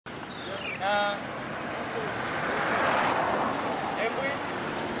seul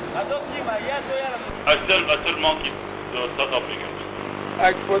monkey de South Africa.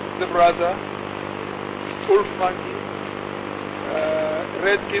 Export the brother, wolf monkey,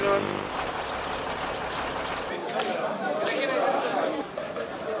 red kinon.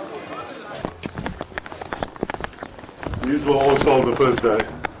 These were all sold the first day.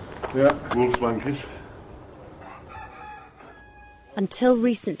 Yeah. Wolf monkeys. Until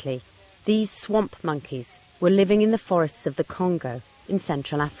recently, these swamp monkeys were living in the forests of the Congo in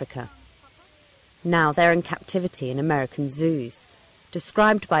Central Africa. Now they're in captivity in American zoos,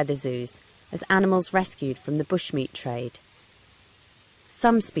 described by the zoos as animals rescued from the bushmeat trade.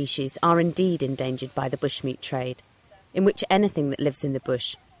 Some species are indeed endangered by the bushmeat trade, in which anything that lives in the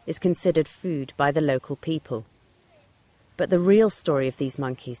bush is considered food by the local people. But the real story of these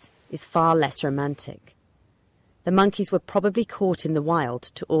monkeys is far less romantic. The monkeys were probably caught in the wild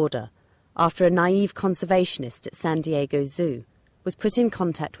to order after a naive conservationist at San Diego Zoo was put in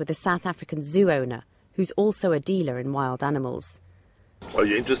contact with a South African zoo owner who's also a dealer in wild animals. Are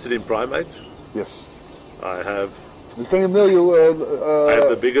you interested in primates? Yes. I have. Can you mail you? I have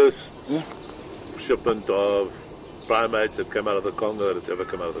the biggest shipment of primates that came out of the Congo that has ever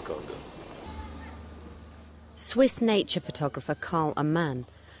come out of the Congo. Swiss nature photographer Karl Amman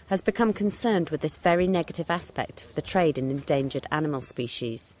has become concerned with this very negative aspect of the trade in endangered animal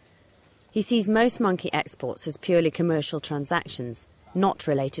species. He sees most monkey exports as purely commercial transactions, not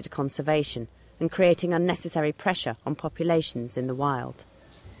related to conservation, and creating unnecessary pressure on populations in the wild.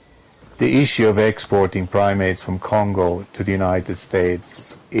 The issue of exporting primates from Congo to the United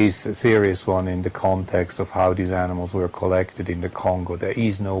States is a serious one in the context of how these animals were collected in the Congo. There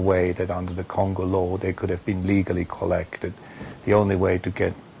is no way that under the Congo law they could have been legally collected. The only way to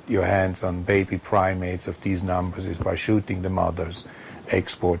get your hands on baby primates of these numbers is by shooting the mothers,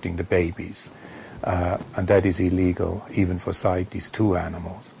 exporting the babies. And that is illegal even for CITES 2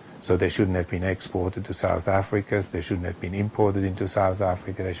 animals. So they shouldn't have been exported to South Africa, they shouldn't have been imported into South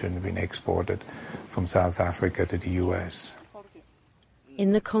Africa, they shouldn't have been exported from South Africa to the US.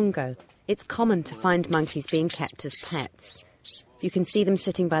 In the Congo, it's common to find monkeys being kept as pets. You can see them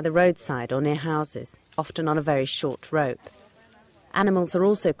sitting by the roadside or near houses, often on a very short rope. Animals are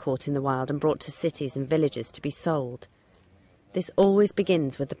also caught in the wild and brought to cities and villages to be sold. This always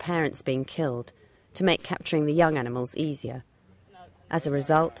begins with the parents being killed to make capturing the young animals easier. As a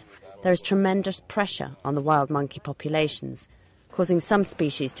result, there is tremendous pressure on the wild monkey populations, causing some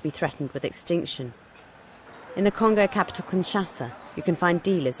species to be threatened with extinction. In the Congo capital Kinshasa, you can find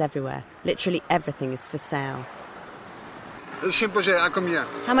dealers everywhere. Literally everything is for sale.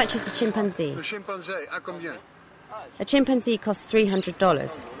 How much is the chimpanzee? A chimpanzee costs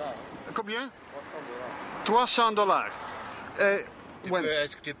 $300.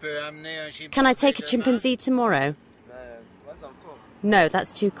 Can I take a chimpanzee tomorrow? No,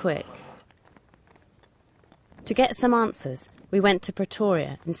 that's too quick. To get some answers, we went to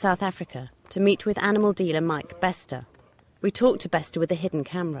Pretoria in South Africa to meet with animal dealer Mike Bester. We talked to Bester with a hidden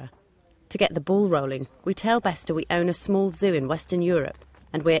camera. To get the ball rolling, we tell Bester we own a small zoo in Western Europe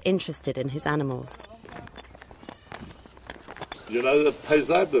and we're interested in his animals. You know the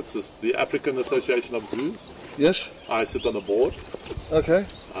PASAB, that's the African Association of Zoos? Yes. I sit on the board. Okay.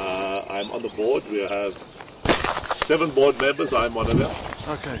 I'm on the board. We have 7 board members. I'm one of them.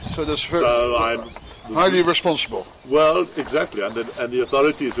 Okay, so that's very... So I'm... highly responsible. Well, exactly. And the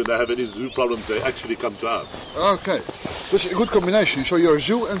authorities, when they have any zoo problems, they actually come to us. Okay. That's a good combination. So you're a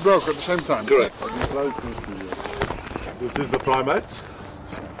zoo and broker at the same time. Correct. This is the primates.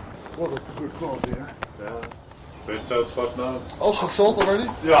 What a good quality, huh? Yeah. Red-tailed spot nose. Also sold already?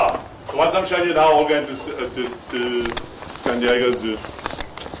 Yeah. The ones I'm showing you now are going to San Diego Zoo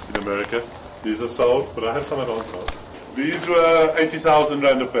in America. These are sold, but I have some that aren't sold. These were 80,000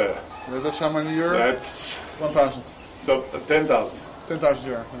 rand a pair. That's how many euro? That's 1,000. So 10,000. 10,000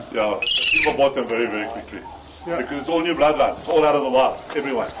 euro. Yeah. People bought them very, very quickly. Yeah. Because it's all new bloodlines. It's all out of the wild.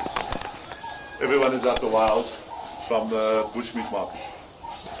 Everyone. Everyone is out the wild from the bushmeat markets.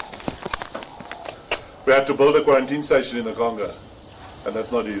 We had to build a quarantine station in the Congo, and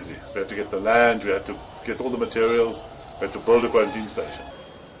that's not easy. We had to get the land, we had to get all the materials, we had to build a quarantine station.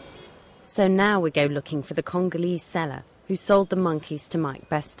 So now we go looking for the Congolese seller who sold the monkeys to Mike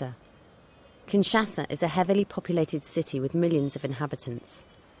Bester. Kinshasa is a heavily populated city with millions of inhabitants.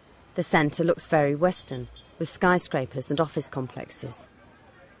 The centre looks very Western, with skyscrapers and office complexes.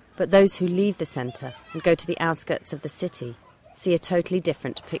 But those who leave the centre and go to the outskirts of the city see a totally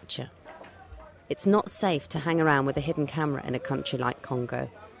different picture. It's not safe to hang around with a hidden camera in a country like Congo.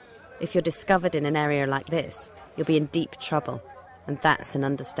 If you're discovered in an area like this, you'll be in deep trouble, and that's an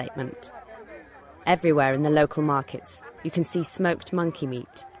understatement. Everywhere in the local markets, you can see smoked monkey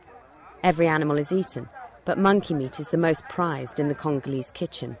meat. Every animal is eaten, but monkey meat is the most prized in the Congolese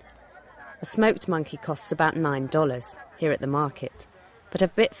kitchen. A smoked monkey costs about $9 here at the market, but a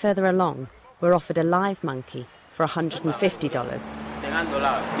bit further along, we're offered a live monkey for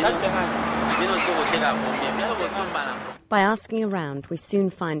 $150. By asking around, we soon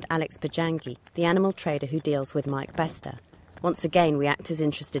find Alex Bajangi, the animal trader who deals with Mike Bester. Once again, we act as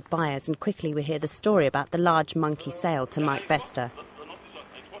interested buyers, and quickly we hear the story about the large monkey sale to Mike Bester.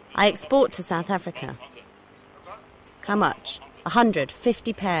 I export to South Africa. How much?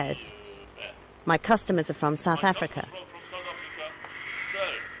 150 pairs. My customers are from South Africa.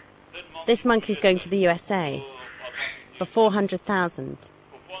 This monkey's going to the USA for 400,000.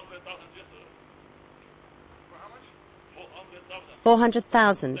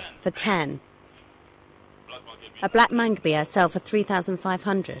 400,000 for 10. A black mangabe I sell for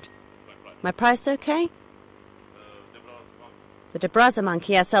 3,500. My price okay? The Debraza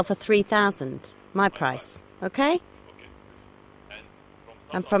monkey I sell for 3,000. My price okay?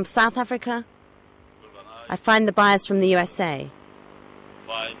 And from South Africa, I find the buyers from the USA.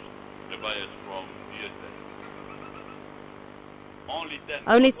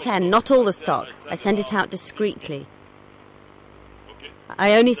 Only 10, not all the stock. I send it out discreetly.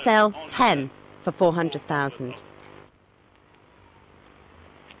 I only sell 10 for 400,000.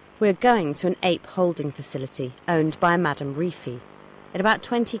 We're going to an ape holding facility owned by a Madame Rifi. In about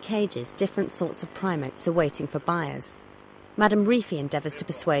 20 cages, different sorts of primates are waiting for buyers. Madame Rifi endeavours to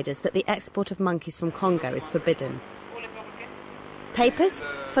persuade us that the export of monkeys from Congo is forbidden. Papers?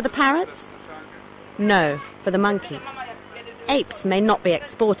 For the parrots? No, for the monkeys. Apes may not be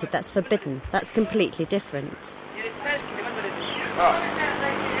exported, that's forbidden. That's completely different.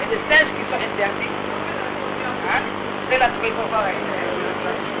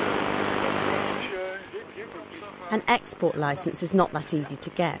 An export licence is not that easy to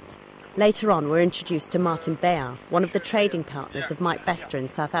get. Later on, we're introduced to Martin Bayard, one of the trading partners of Mike Bester in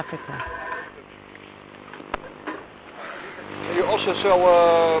South Africa. You also sell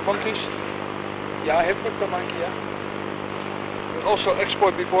monkeys? Yeah, I have got the monkey, yeah. And also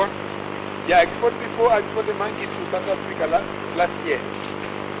export before? Yeah, export before. I export the monkey to South Africa last year.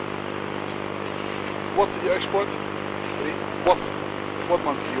 What did you export? What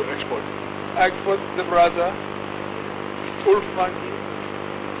monkey you export? I export the brother, wolf monkey,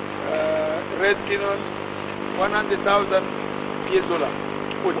 red cannon, 100,000 US dollar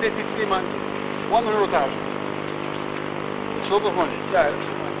for 33 monkeys. 100,000. It's a lot of money. Yeah.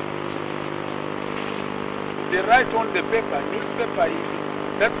 They write on the paper, newspaper,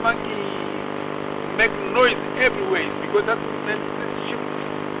 that monkey make noise everywhere because that meant ship.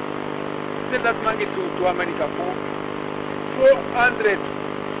 Sell that monkey to America for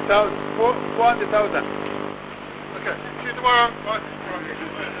 400,000. Okay. See you tomorrow. Bye.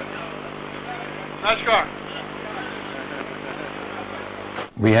 Nice car.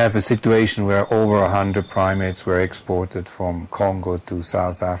 We have a situation where over 100 primates were exported from Congo to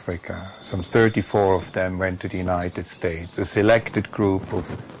South Africa. Some 34 of them went to the United States, a selected group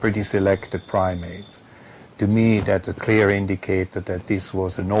of pretty selected primates. To me, that's a clear indicator that this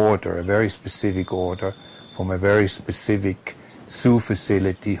was an order, a very specific order from a very specific zoo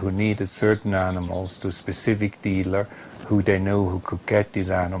facility who needed certain animals to a specific dealer who they knew who could get these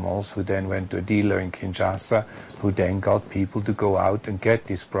animals, who then went to a dealer in Kinshasa, who then got people to go out and get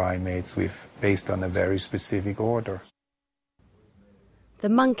these primates based on a very specific order. The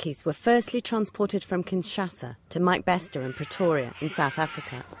monkeys were firstly transported from Kinshasa to Mike Bester in Pretoria in South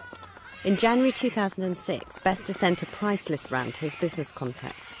Africa. In January 2006, Bester sent a price list round to his business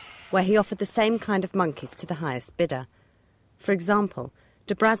contacts, where he offered the same kind of monkeys to the highest bidder. For example,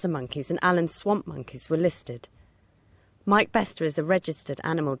 Debraza monkeys and Allen's swamp monkeys were listed. Mike Bester is a registered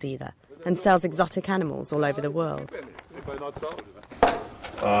animal dealer and sells exotic animals all over the world.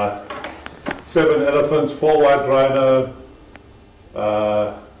 7 elephants, 4 white rhino,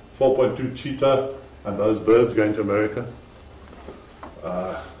 4.2 cheetah, and those birds going to America.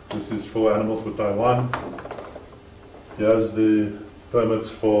 This is 4 animals for Taiwan. Here's the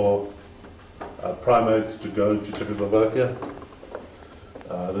permits for primates to go to Czechoslovakia.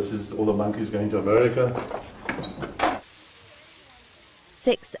 This is all the monkeys going to America.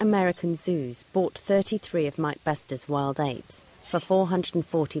 6 American zoos bought 33 of Mike Bester's wild apes for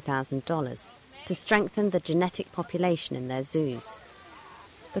 $440,000 to strengthen the genetic population in their zoos.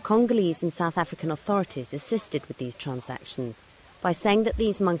 The Congolese and South African authorities assisted with these transactions by saying that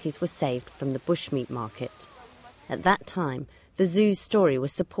these monkeys were saved from the bushmeat market. At that time, the zoo's story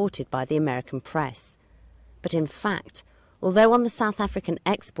was supported by the American press. But in fact, although on the South African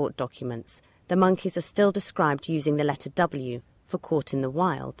export documents the monkeys are still described using the letter W for caught in the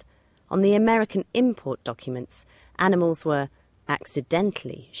wild. On the American import documents, animals were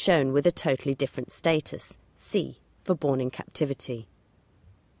accidentally shown with a totally different status, C for born in captivity.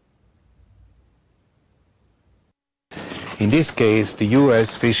 In this case, the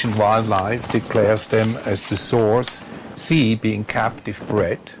US Fish and Wildlife declares them as the source, C being captive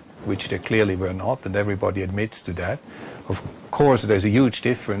bred, which they clearly were not, and everybody admits to that. Of course, there's a huge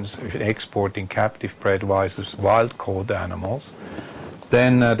difference in exporting captive bred versus wild-caught animals.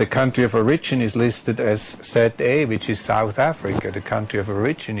 Then the country of origin is listed as ZA, which is South Africa. The country of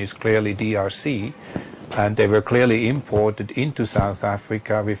origin is clearly DRC, and they were clearly imported into South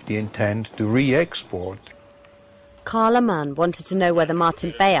Africa with the intent to re-export. Karl Amman wanted to know whether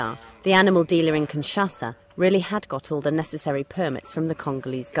Martin Bayard, the animal dealer in Kinshasa, really had got all the necessary permits from the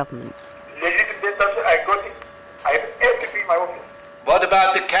Congolese government. I got it. I have everything in my office. What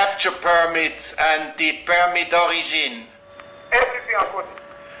about the capture permits and the permit d'origine? Everything I got it.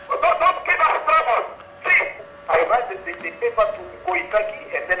 But don't give us trouble. See, I write the paper to Koitaki,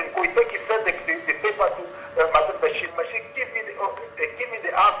 and then Koitaki sent the paper to Madame Bashir. Machine give me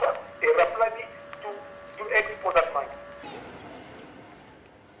the answer, a reply to export that money.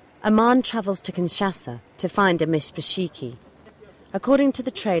 Amman travels to Kinshasa to find a Miss Bashiki. According to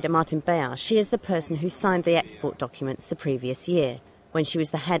the trader Martin Bayard, she is the person who signed the export documents the previous year, when she was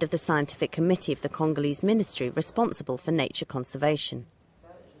the head of the scientific committee of the Congolese ministry responsible for nature conservation.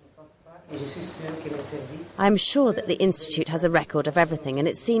 I am sure that the Institute has a record of everything, and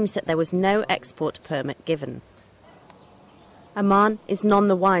it seems that there was no export permit given. Amman is none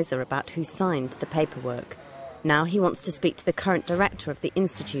the wiser about who signed the paperwork. Now he wants to speak to the current director of the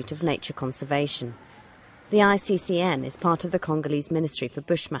Institute of Nature Conservation. The ICCN is part of the Congolese Ministry for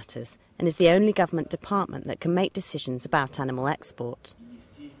Bush Matters and is the only government department that can make decisions about animal export.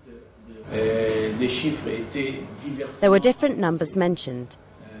 There were different numbers mentioned.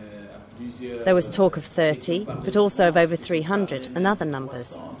 There was talk of 30, but also of over 300 and other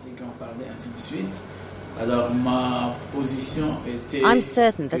numbers. I'm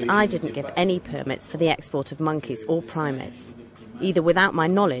certain that I didn't give any permits for the export of monkeys or primates, either without my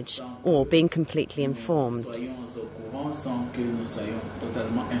knowledge or being completely informed.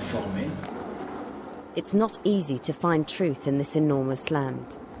 It's not easy to find truth in this enormous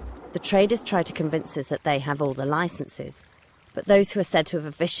land. The traders try to convince us that they have all the licenses, but those who are said to have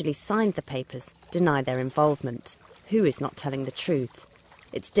officially signed the papers deny their involvement. Who is not telling the truth?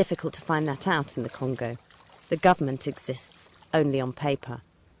 It's difficult to find that out in the Congo. The government exists only on paper.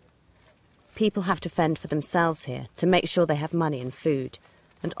 People have to fend for themselves here to make sure they have money and food,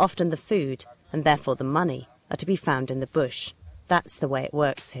 and often the food, and therefore the money, are to be found in the bush. That's the way it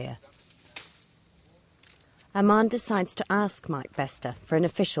works here. Amman decides to ask Mike Bester for an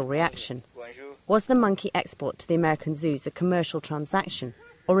official reaction. Was the monkey export to the American zoos a commercial transaction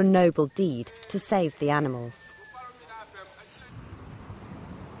or a noble deed to save the animals?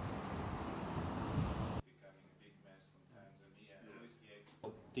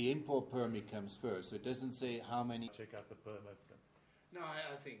 The import permit comes first, so it doesn't say how many. Check out the permits. No,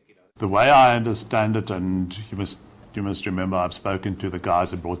 I think, The way I understand it, and you must remember, I've spoken to the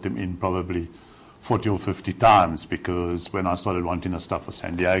guys that brought them in probably 40 or 50 times, because when I started wanting the stuff for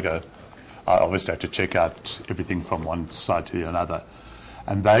San Diego, I obviously had to check out everything from one side to another.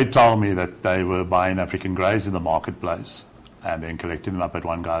 And they told me that they were buying African greys in the marketplace and then collecting them up at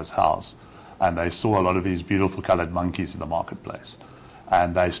one guy's house. And they saw a lot of these beautiful colored monkeys in the marketplace.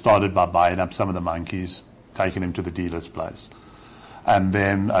 And they started by buying up some of the monkeys, taking them to the dealer's place, and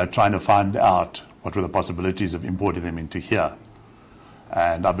then trying to find out what were the possibilities of importing them into here.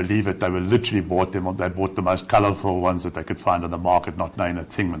 And I believe that they were literally they bought the most colorful ones that they could find on the market, not knowing a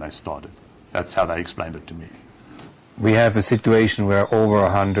thing when they started. That's how they explained it to me. We have a situation where over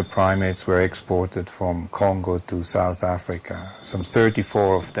 100 primates were exported from Congo to South Africa. Some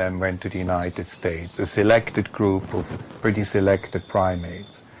 34 of them went to the United States, a selected group of pretty selected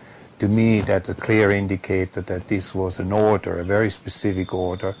primates. To me, that's a clear indicator that this was an order, a very specific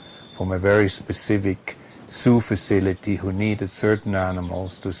order from a very specific zoo facility who needed certain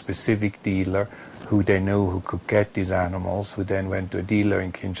animals to a specific dealer who they knew who could get these animals, who then went to a dealer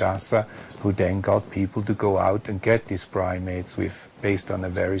in Kinshasa, who then got people to go out and get these primates based on a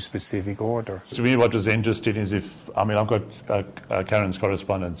very specific order. To me, what was interesting is I've got Karen's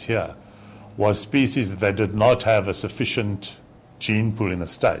correspondence here, was species that they did not have a sufficient gene pool in the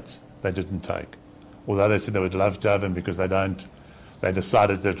States, they didn't take. Although they said they would love to have them because they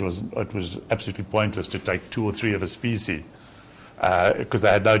decided that it was absolutely pointless to take 2 or 3 of a species because they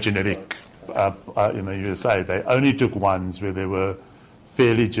had no genetic in the USA. They only took ones where there were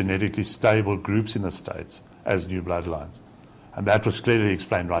fairly genetically stable groups in the States as new bloodlines. And that was clearly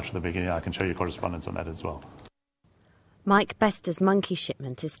explained right from the beginning. I can show you correspondence on that as well. Mike Bester's monkey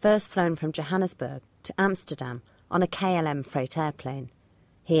shipment is first flown from Johannesburg to Amsterdam on a KLM freight airplane.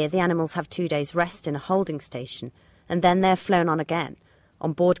 Here the animals have 2 days rest in a holding station, and then they're flown on again,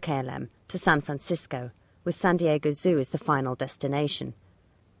 on board KLM, to San Francisco, with San Diego Zoo as the final destination.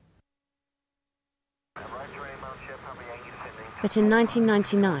 But in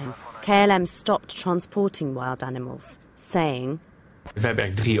 1999, KLM stopped transporting wild animals, saying,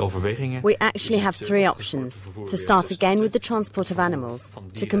 "We actually have three options: to start again with the transport of animals,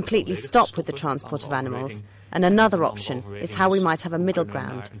 to completely stop with the transport of animals, and another option is how we might have a middle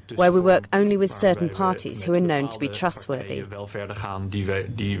ground, where we work only with certain parties who are known to be trustworthy."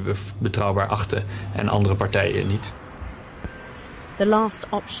 The last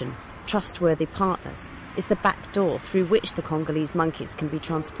option, trustworthy partners, is the back door through which the Congolese monkeys can be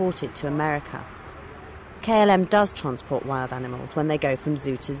transported to America. KLM does transport wild animals when they go from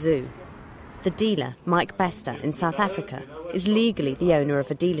zoo to zoo. The dealer, Mike Bester, in South Africa, is legally the owner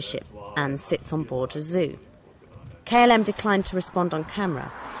of a dealership and sits on board a zoo. KLM declined to respond on camera,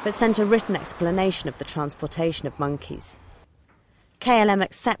 but sent a written explanation of the transportation of monkeys. KLM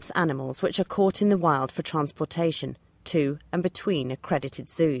accepts animals which are caught in the wild for transportation to and between accredited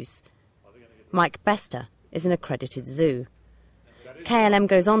zoos. Mike Bester is an accredited zoo. KLM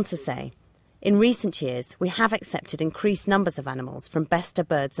goes on to say, "In recent years, we have accepted increased numbers of animals from Bester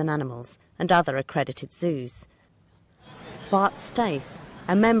Birds and Animals and other accredited zoos." Bart Staes,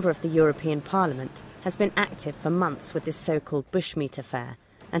 a member of the European Parliament, has been active for months with this so-called bushmeat affair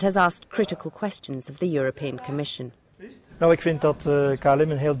and has asked critical questions of the European Commission. Nou, ik vind dat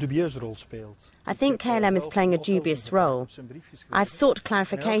KLM een heel dubieuze rol speelt. I think KLM is playing a dubious role. I've sought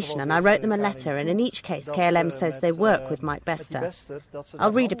clarification and I wrote them a letter, and in each case KLM says they work with Mike Bester.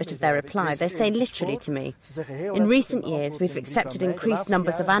 I'll read a bit of their reply. They say literally to me, "In recent years we've accepted increased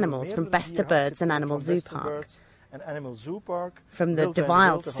numbers of animals from Bester Birds and Animal Zoo Park, from the De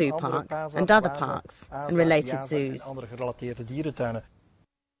Wild Zoo Park and other parks and related zoos."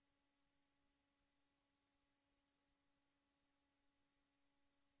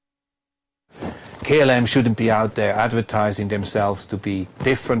 KLM shouldn't be out there advertising themselves to be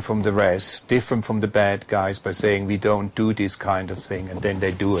different from the rest, different from the bad guys, by saying we don't do this kind of thing, and then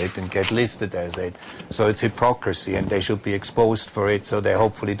they do it and get listed as it. So it's hypocrisy, and they should be exposed for it, so they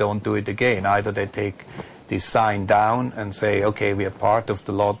hopefully don't do it again. Either they take this sign down and say, okay, we are part of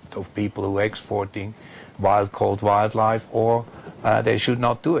the lot of people who are exporting wild-caught wildlife, or they should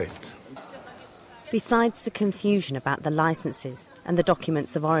not do it. Besides the confusion about the licences and the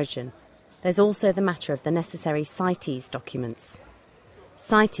documents of origin, there's also the matter of the necessary CITES documents.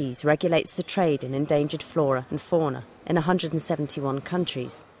 CITES regulates the trade in endangered flora and fauna in 171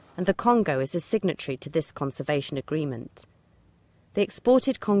 countries, and the Congo is a signatory to this conservation agreement. The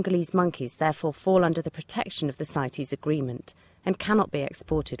exported Congolese monkeys therefore fall under the protection of the CITES agreement and cannot be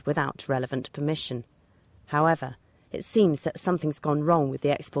exported without relevant permission. However, it seems that something's gone wrong with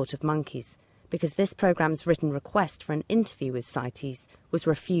the export of monkeys, because this programme's written request for an interview with CITES was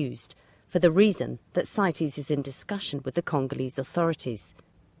refused, for the reason that CITES is in discussion with the Congolese authorities.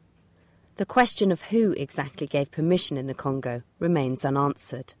 The question of who exactly gave permission in the Congo remains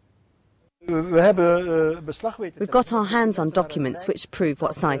unanswered. We've got our hands on documents which prove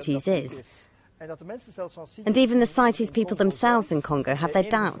what CITES is. And even the CITES people themselves in Congo have their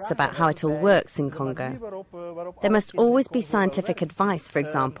doubts about how it all works in Congo. There must always be scientific advice, for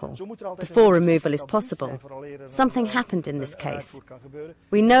example, before removal is possible. Something happened in this case.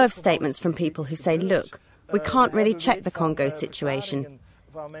 We know of statements from people who say, look, we can't really check the Congo situation.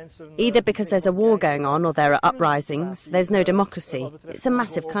 Either because there's a war going on or there are uprisings, there's no democracy. It's a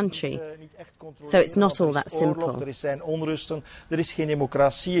massive country. So it's not all that simple. Er zijn onrusten, er is geen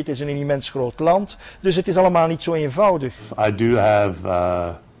democratie, het is een immens groot land. Dus het is allemaal niet zo eenvoudig. I do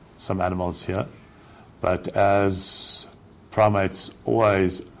have some animals here, but as primates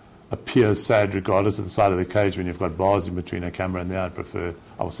always appear sad regardless of the side of the cage when you've got bars in between a camera and there,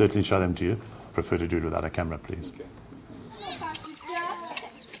 I will certainly show them to you. I prefer to do it without a camera, please. Okay.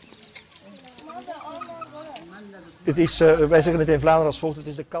 Het is, wij zeggen het in Vlaanderen als volgt, het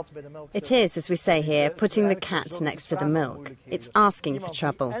is de kat bij de melk. It is, as we say here, putting the cat next to the milk. It's asking for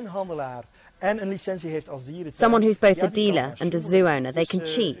trouble. Someone who's both a dealer and a zoo owner, they can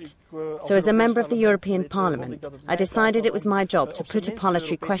cheat. So as a member of the European Parliament, I decided it was my job to put a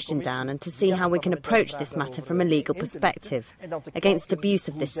parliamentary question down and to see how we can approach this matter from a legal perspective, against abuse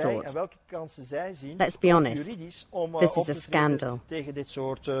of this sort. Let's be honest, this is a scandal.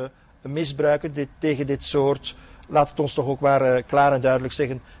 Misbruiken tegen dit soort laat het ons toch ook maar klaar en duidelijk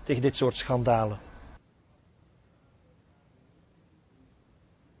zeggen tegen dit soort schandalen.